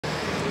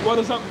What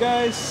is up,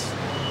 guys?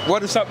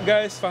 What is up,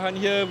 guys? Fahan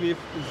here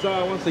with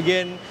Zah once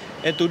again,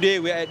 and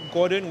today we're at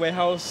Gordon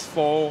Warehouse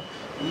for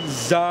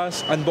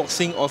Zah's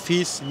unboxing of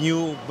his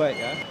new bike.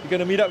 We're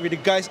gonna meet up with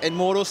the guys at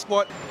Motor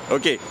Sport.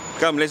 Okay,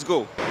 come, let's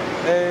go.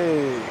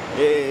 Hey.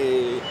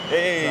 Hey,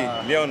 hey,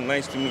 Leon,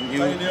 nice to meet you.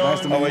 Hi, Leon.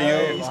 Nice to meet How are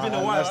you? It's been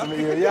a while. Nice to meet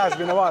you. Yeah, it's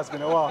been a while. It's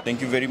been a while.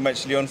 Thank you very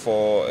much, Leon,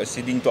 for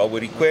acceding to our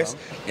request.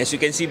 As you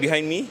can see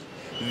behind me,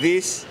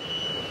 this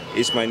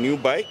is my new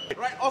bike.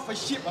 Right off a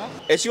ship,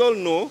 As you all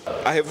know,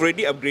 I have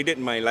already upgraded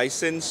my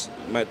license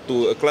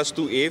to a Class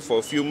 2A for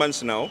a few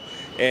months now,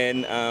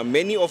 and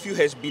many of you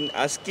has been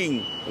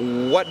asking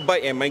what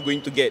bike am I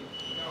going to get.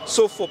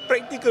 So for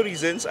practical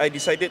reasons, I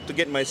decided to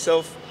get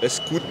myself a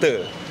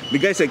scooter. The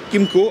guys at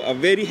Kymco are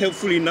very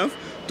helpful enough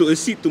to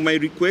accede to my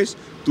request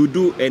to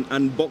do an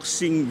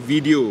unboxing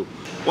video.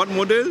 What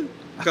model?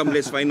 Come,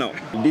 let's find out.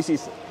 This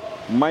is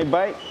my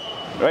bike,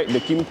 right?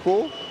 The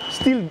Kymco.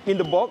 Still in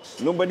the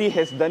box. Nobody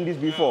has done this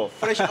before.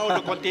 fresh out of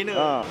the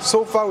container.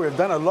 So far, we've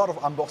done a lot of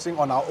unboxing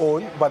on our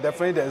own, but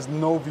definitely there is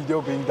no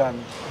video being done.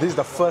 This is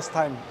the first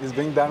time it's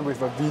being done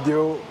with a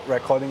video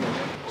recording.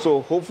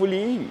 So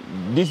hopefully,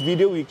 this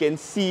video we can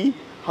see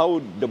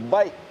how the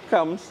bike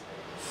comes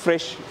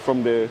fresh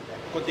from the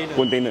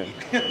container.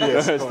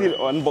 Yes,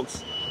 still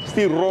unboxed,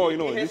 still raw, you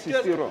know. This is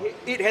still raw.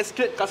 It has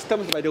cleared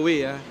customs, by the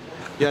way.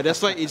 Yeah,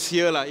 that's why it's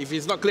here. If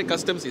it's not cleared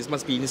customs, it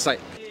must be inside.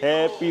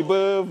 Happy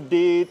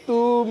birthday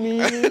to me.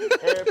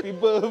 Happy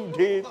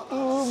birthday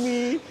to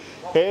me.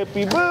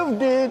 Happy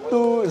birthday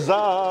to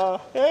Zah.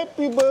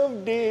 Happy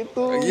birthday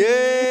to me.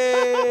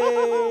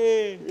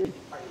 Yay!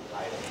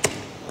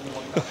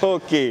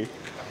 Okay.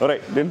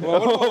 Alright, then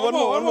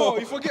One more.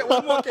 You forget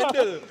one more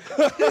candle.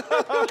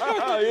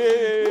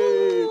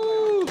 Yay!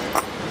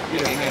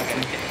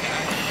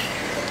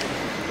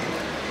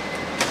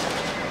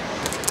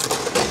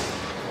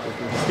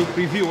 Big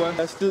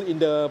preview. Still in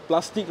the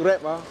plastic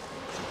wrap.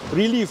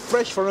 Really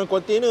fresh from the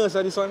containers.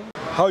 This one.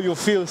 How you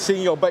feel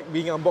seeing your bike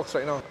being unboxed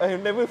right now? I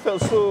have never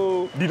felt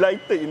so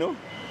delighted, you know.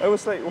 I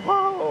was like,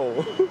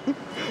 wow.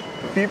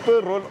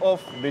 People roll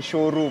off the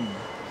showroom.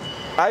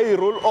 I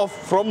roll off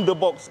from the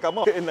box, come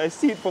out, and I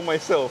see it for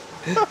myself.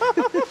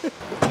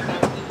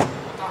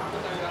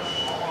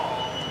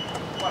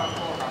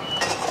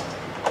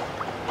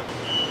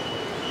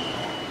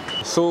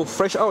 So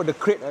fresh out of the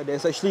crate,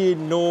 there's actually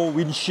no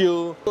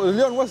windshield. So,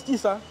 Leon, what's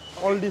this?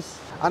 All this?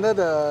 Under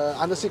the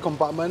underseat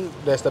compartment,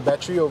 there's the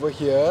battery over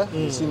here.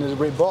 You see in the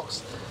red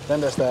box.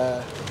 Then there's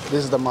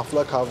this is the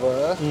muffler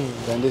cover.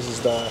 Then this is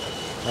the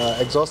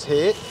exhaust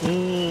head.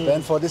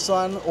 Then for this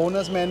one,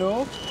 owner's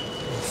manual.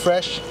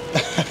 Fresh.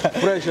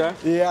 Fresh,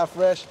 Yeah,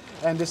 fresh.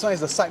 And this one is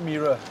the side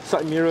mirror.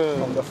 Side mirror.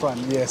 From the front,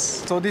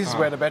 yes. So this is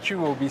where the battery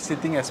will be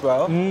sitting as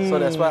well. So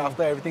that's why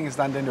after everything is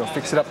done, then they'll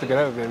fix it up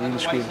together with the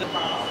windscreen.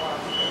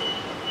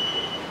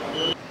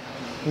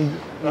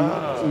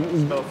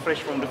 Smell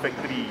fresh from the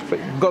factory.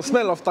 Got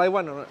smell of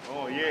Taiwan, or not?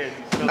 Oh yes,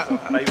 it smells of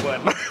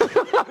Taiwan.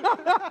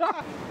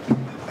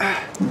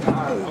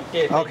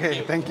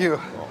 Okay, thank you.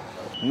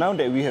 Now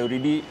that we have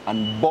already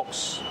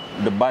unboxed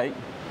the bike,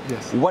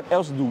 Yes. what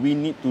else do we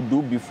need to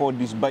do before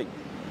this bike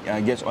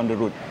gets on the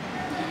road?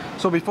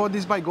 So before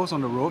this bike goes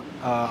on the road,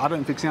 other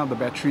than fixing out the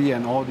battery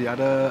and all the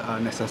other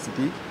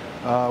necessity,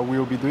 we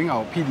will be doing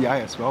our PDI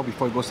as well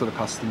before it goes to the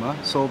customer.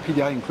 So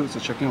PDI includes the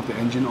checking of the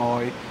engine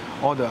oil,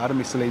 all the other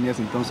miscellaneous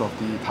in terms of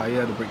the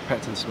tyre, the brake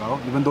pads as well.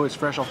 Even though it's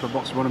fresh off the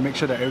box, we want to make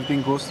sure that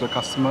everything goes to the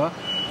customer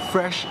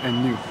fresh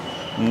and new.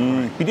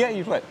 PDI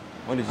is what?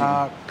 What is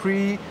it?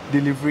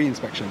 Pre-delivery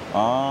inspection.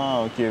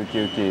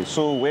 Okay.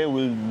 So where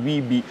will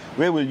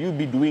you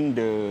be doing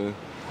the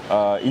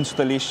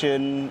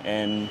installation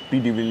and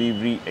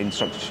pre-delivery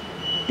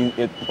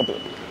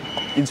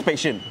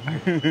inspection?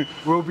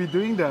 We'll be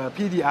doing the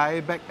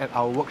PDI back at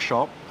our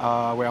workshop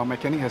where our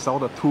mechanic has all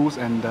the tools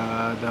and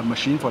the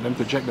machine for them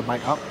to jack the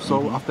bike up.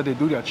 So after they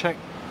do their check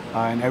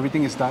and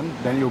everything is done,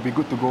 then it will be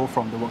good to go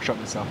from the workshop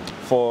itself.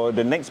 For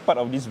the next part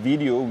of this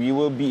video, we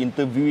will be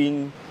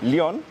interviewing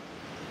Leon,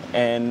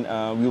 and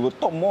we will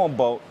talk more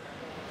about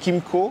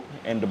Kymco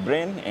and the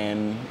brand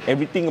and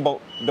everything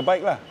about the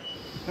bike lah.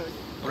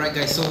 Alright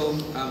guys, so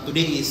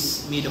today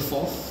is May the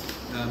 4th.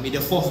 May the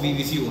 4th be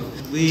with you.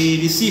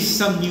 We received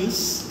some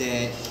news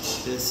that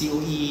the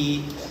COE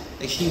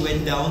actually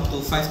went down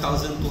to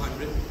 5,200.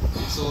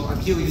 So I'm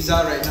here with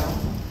Zah right now,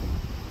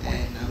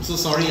 and I'm so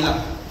sorry on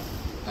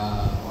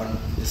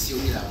the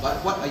COE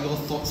But what are your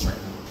thoughts right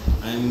now?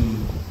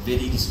 I'm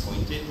very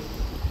disappointed.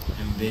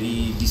 I'm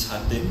very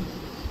disheartened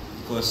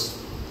because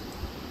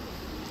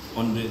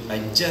I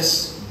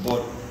just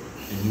bought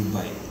a new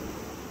bike,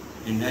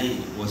 and I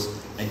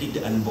did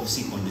the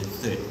unboxing on the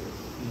 3rd.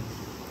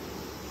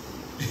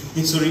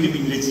 It's already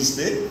been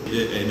registered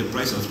at the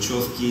price of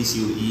 12k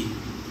COE.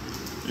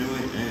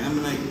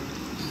 I'm like,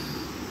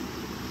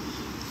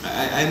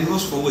 I'm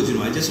lost for words, you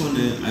know. I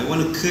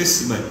want to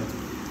curse, but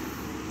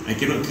I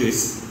cannot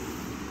curse.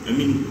 I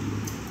mean,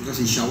 Because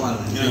it's Shawwal,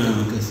 I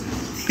cannot curse.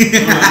 No,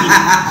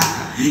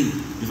 I mean,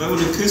 if I want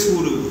to curse,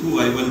 who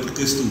I want to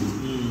curse to?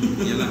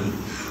 Yeah.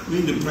 I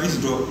mean, the price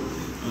drop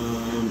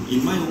in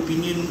my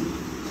opinion,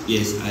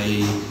 yes,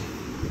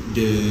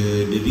 the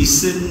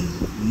recent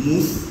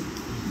move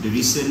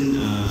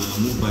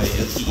by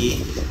LTA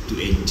to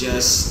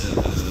adjust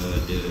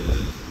the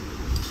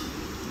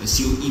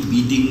COE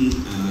bidding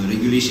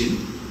regulation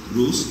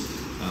rules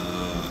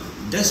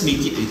does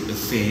make it a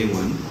fair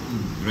one,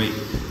 right?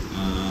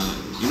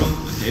 You know,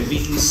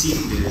 having seen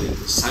the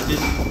sudden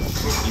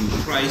drop in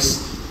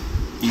price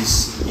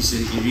is a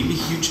really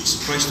huge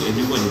surprise to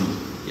everyone.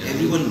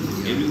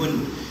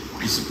 Everyone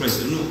is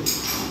surprised. You know,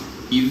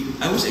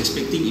 if I was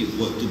expecting it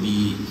to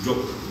be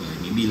dropped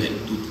maybe like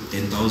to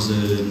 10,000,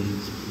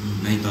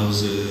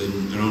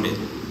 9,000, around that,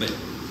 but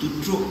to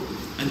drop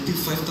until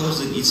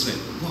 5,000, it's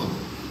like wow.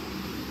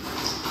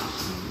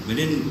 But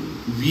then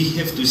we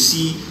have to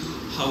see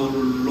how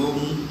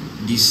long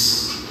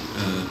this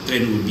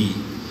trend will be,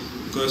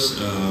 because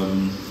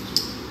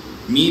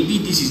maybe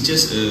this is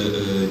just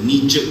a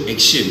knee-jerk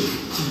action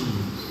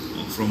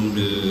from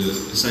the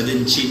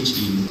sudden change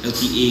in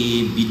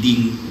LTA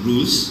bidding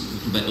rules,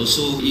 but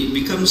also it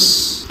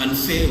becomes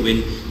unfair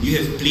when you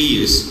have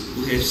players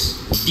who have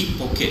deep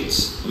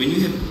pockets. When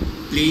you have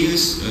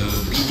players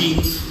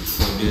bidding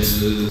for the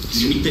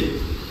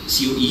limited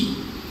COE,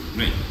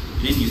 right?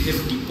 And then you have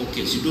deep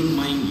pockets. You don't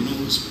mind, you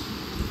know,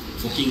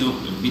 forking out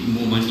a bit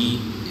more money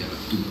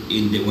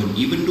in that one,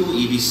 even though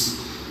it is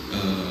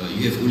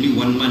you have only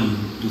 1 month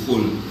to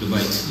hold the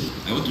bike.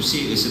 I want to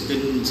say a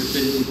certain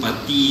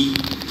party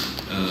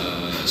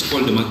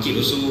spoil the market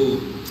also.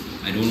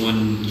 I don't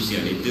want to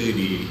say later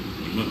they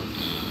will not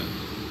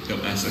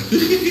help us.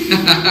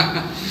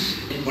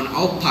 On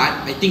our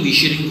part, I think we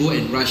shouldn't go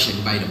and rush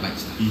and buy the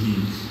bikes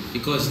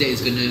because that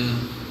is gonna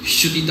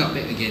shoot it up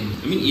back again.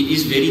 I mean, it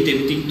is very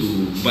tempting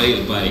to buy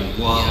a bike.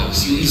 Wow,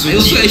 I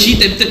also actually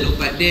tempted, no,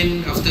 but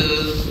then after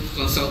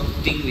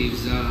consulting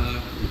with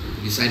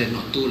decided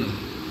not to lah.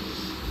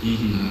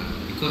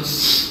 Because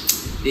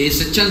there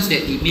is a chance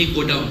that it may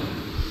go down.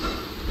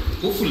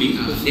 Hopefully,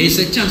 there is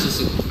a chance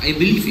also. I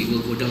believe it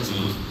will go down.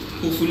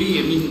 Hopefully,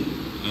 I mean,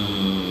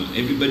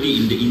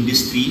 everybody in the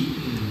industry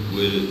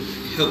will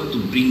help to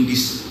bring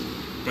this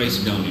price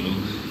down. You know,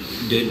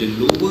 the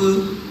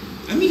lower.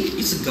 I mean,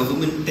 it's a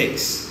government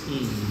tax.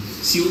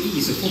 COE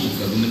is a form of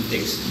government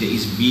tax that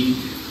is being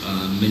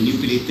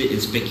manipulated and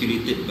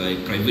speculated by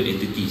private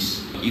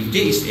entities. If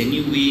there is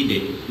any way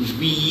that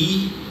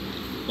we,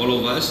 all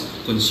of us,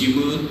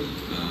 consumer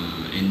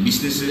and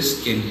businesses,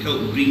 can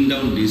help bring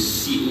down the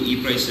COE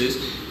prices,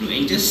 you know,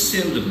 and just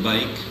sell the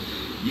bike,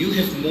 you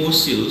have more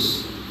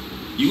sales.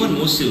 You want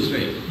more sales,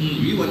 right?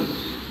 We want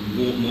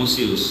more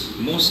sales.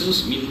 More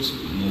sales means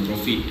more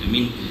profit. I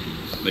mean,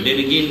 but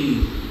then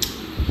again,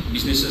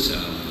 businesses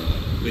are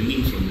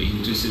earning from the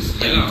interests.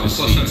 Yeah, of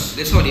course.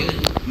 That's how they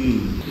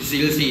earn.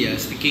 Seriously,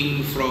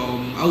 speaking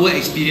from our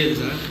experience,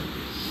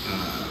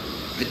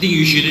 I think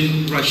you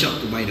shouldn't rush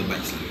out to buy the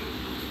bikes.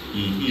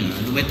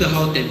 No matter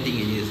how tempting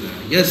it is,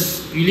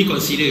 just really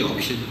consider your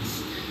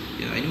options.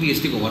 Anyway, you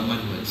still got 1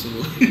 month, so.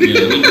 I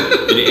mean,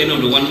 at the end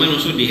of the 1 month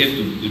also, they have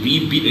to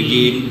rebid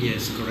again.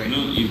 Yes, correct. You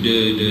know, if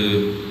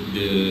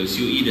the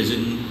COE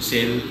doesn't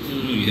sell,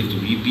 you know, you have to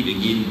rebid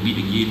again, bid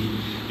again,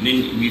 and then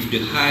with the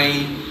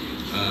high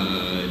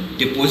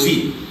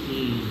deposit.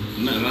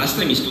 Last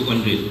time is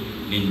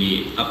 200, then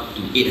they up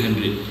to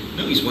 800.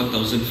 Now it's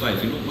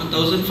 1,500. You know,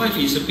 1,500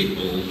 is a bit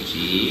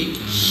okay.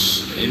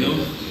 You know,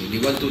 they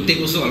want to take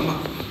also,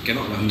 alamak,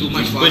 cannot lah. Too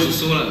much for us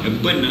also lah.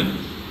 Burn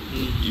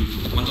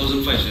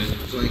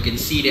 1,500. So I can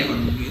see that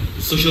on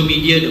social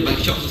media, the bike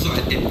shops also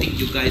are tempting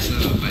you guys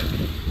lah. But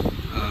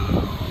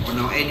on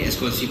our end as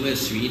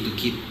consumers, we need to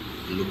keep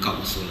a lookout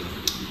also lah.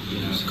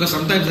 Because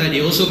sometimes they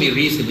also may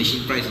raise the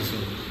machine price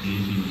also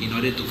in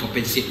order to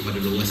compensate for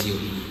the lower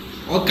COE.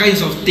 All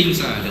kinds of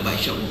things the bike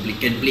shop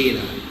can play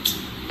lah.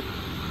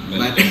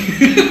 But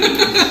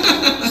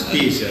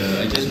please,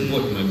 I just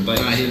bought my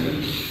bike.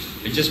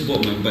 I just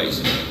bought my bike.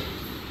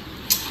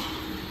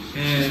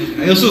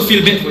 I also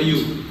feel bad for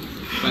you.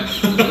 But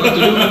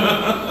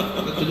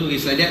what to do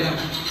is like that lah.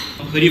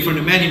 Heard it from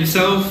the man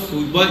himself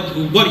who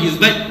bought his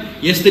bike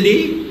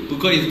yesterday,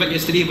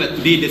 but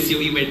today the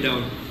COE went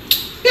down.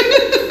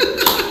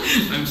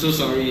 I'm so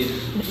sorry.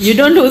 You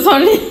don't do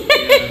sorry.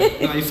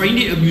 I find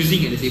it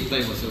amusing at the same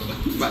time also,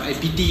 but I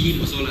pity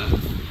him also lah.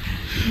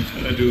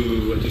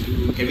 Aduh, what to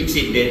do? Having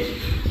said that,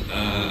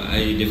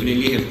 I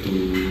definitely have to,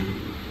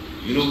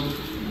 you know,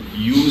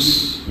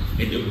 use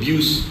and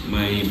abuse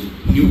my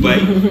new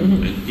bike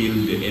until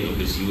the end of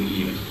the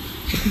COE.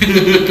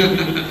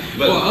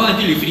 But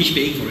until you finish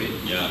paying for it.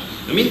 Yeah,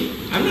 I mean,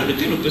 I'm not the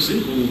kind of person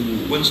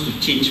who wants to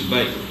change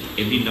bike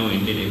every now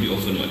and then, every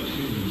often. What?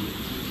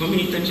 How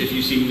many times have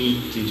you seen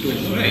me change bike?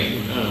 Right.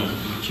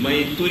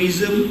 My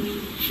tourism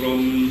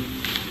from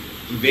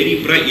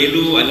very bright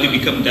yellow until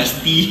become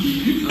dusty.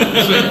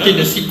 So until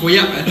the seat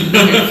koyak,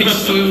 until the fix,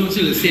 so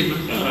still the same.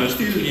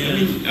 Still, I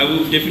mean, I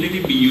will definitely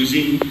be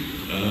using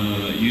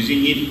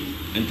it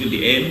until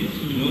the end.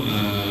 You know,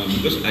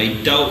 because I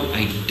doubt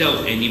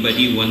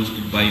anybody wants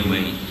to buy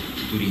my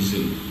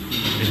tourism,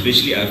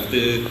 especially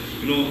after,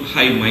 you know,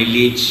 high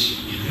mileage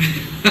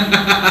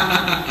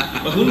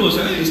But who knows,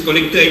 it's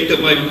collector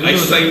item. I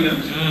sign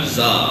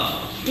ZA.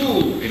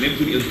 Oh, and then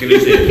put it on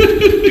Carousel.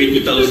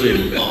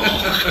 20,000. Oh.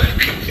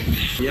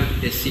 Yeah,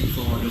 that's it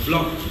for the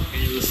vlog,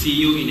 and we'll see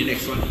you in the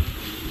next one.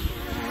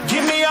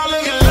 Give me all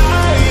of your